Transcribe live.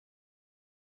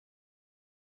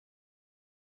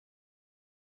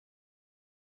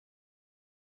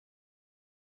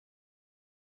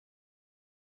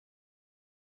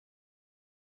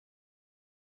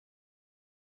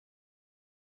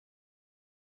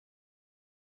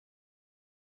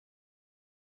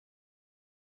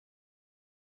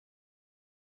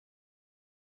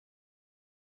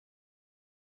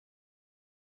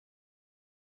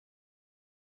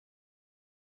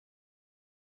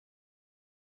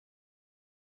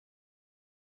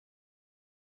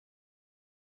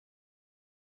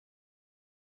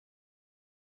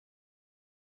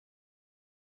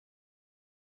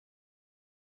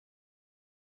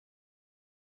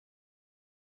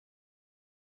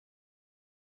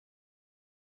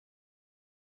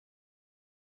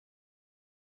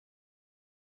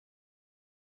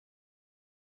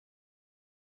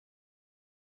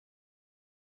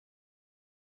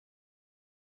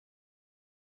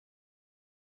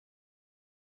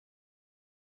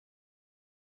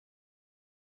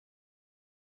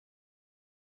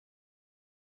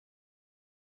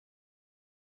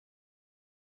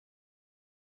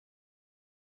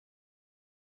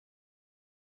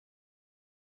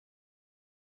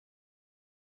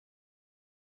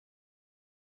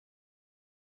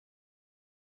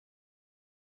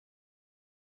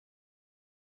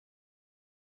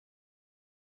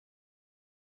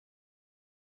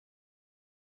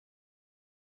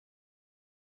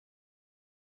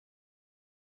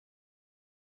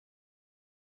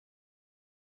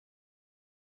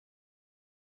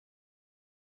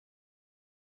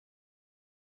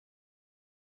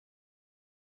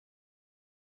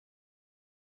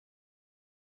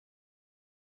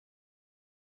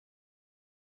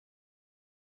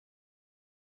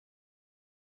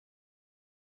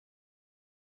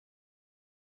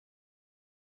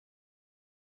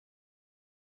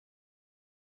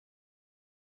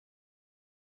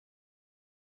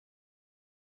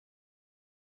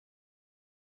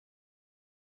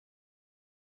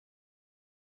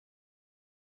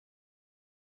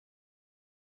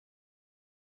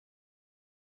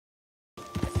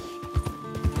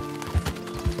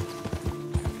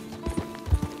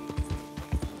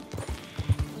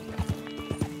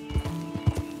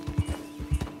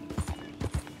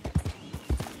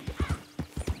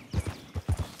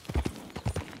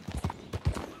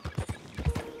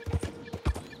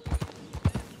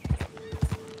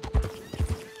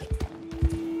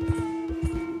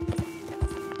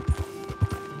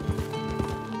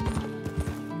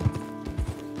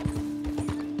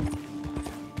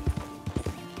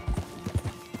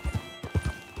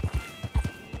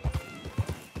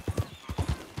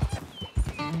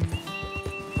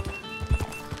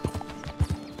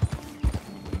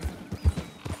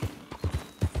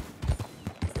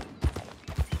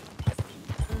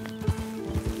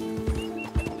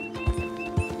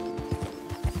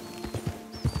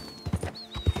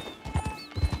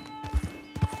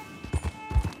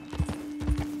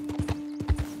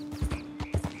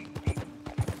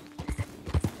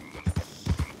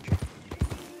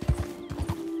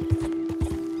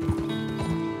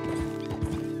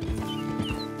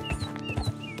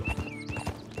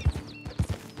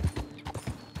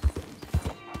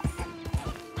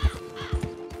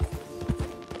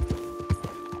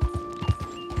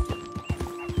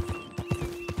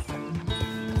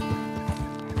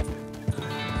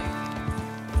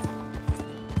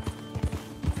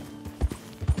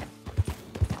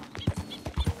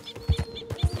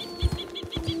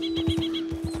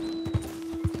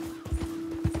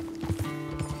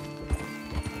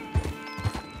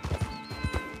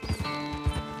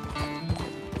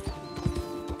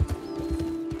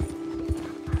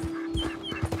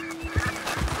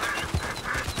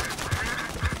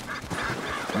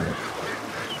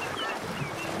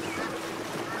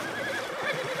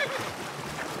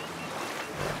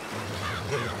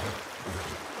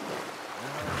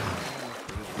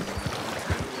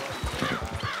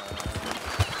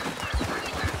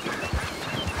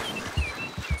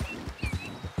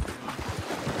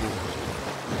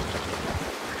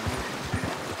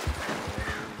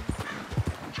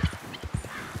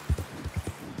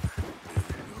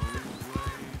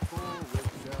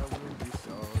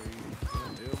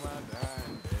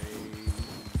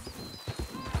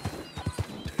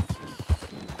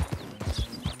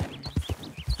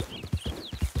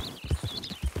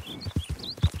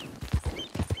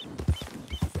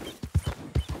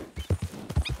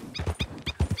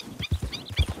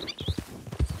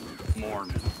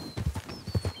morning.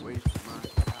 Waste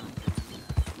my time.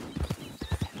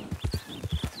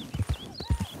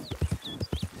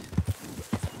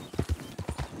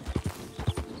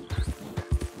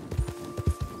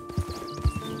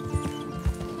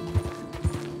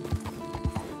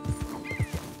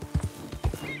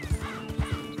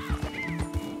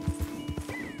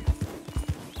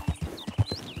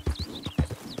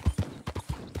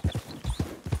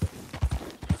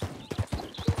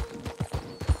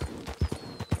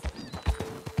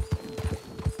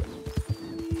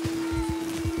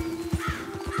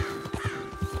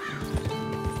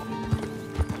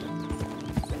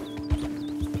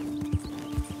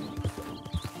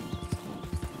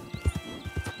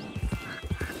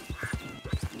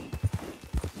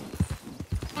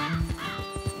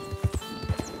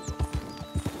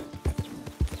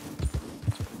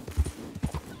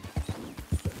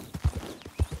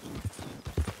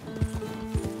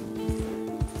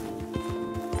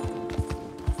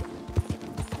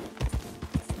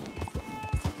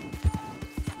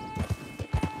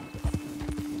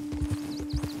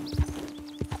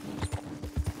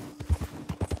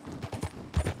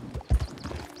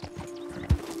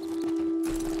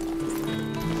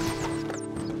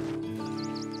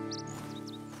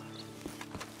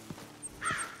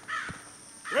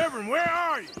 Reverend, where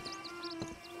are you?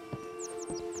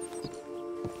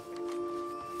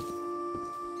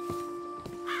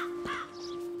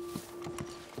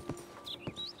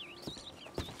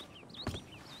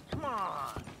 Come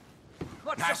on.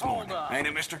 What's Nice the hold morning, up? ain't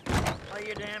it, mister? Lay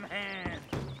your damn hand.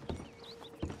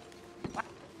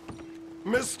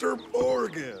 Mr.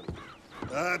 Morgan,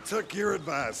 I took your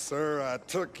advice, sir. I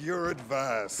took your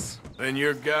advice. Then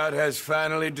your god has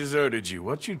finally deserted you.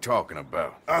 What you talking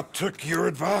about? I took your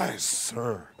advice,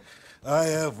 sir. I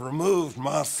have removed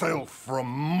myself from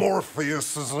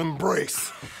Morpheus's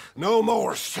embrace. No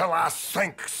more shall I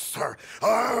sink, sir.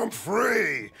 I am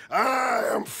free. I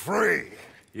am free.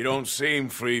 You don't seem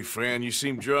free, friend. You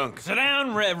seem drunk. Sit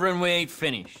down, Reverend. We ain't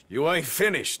finished. You ain't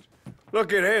finished.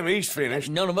 Look at him. He's finished.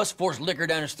 None of us forced liquor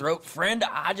down his throat, friend.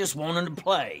 I just wanted to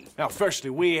play. Now, firstly,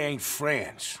 we ain't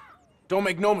friends. Don't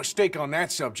make no mistake on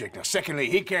that subject. Now, secondly,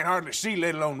 he can't hardly see,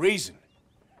 let alone reason.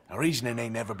 Now, reasoning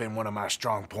ain't never been one of my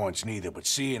strong points neither, but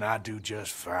seeing I do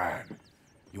just fine.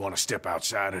 You want to step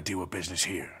outside or deal with business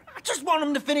here? I just want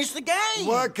him to finish the game.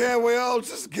 Why can't we all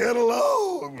just get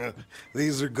along?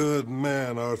 These are good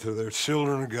men, Arthur. They're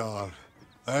children of God.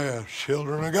 They are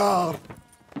children of God.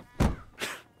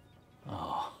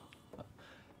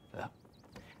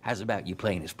 How's about you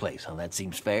playing his place, huh? That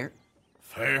seems fair?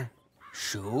 Fair?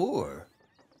 Sure.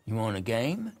 You want a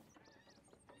game?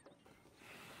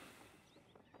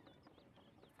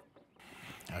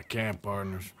 I can't,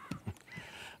 partners.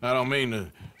 I don't mean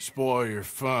to spoil your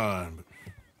fun, but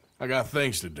I got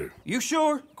things to do. You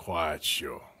sure? Quite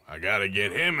sure. I gotta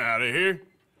get him out of here.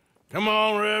 Come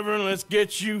on, Reverend, let's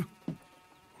get you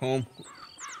home.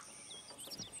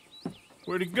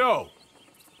 Where'd he go?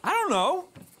 I don't know.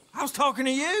 I was talking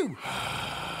to you.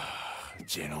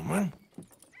 Gentlemen.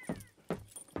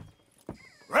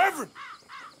 Reverend!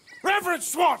 Reverend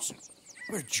Swanson!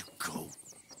 Where'd you go?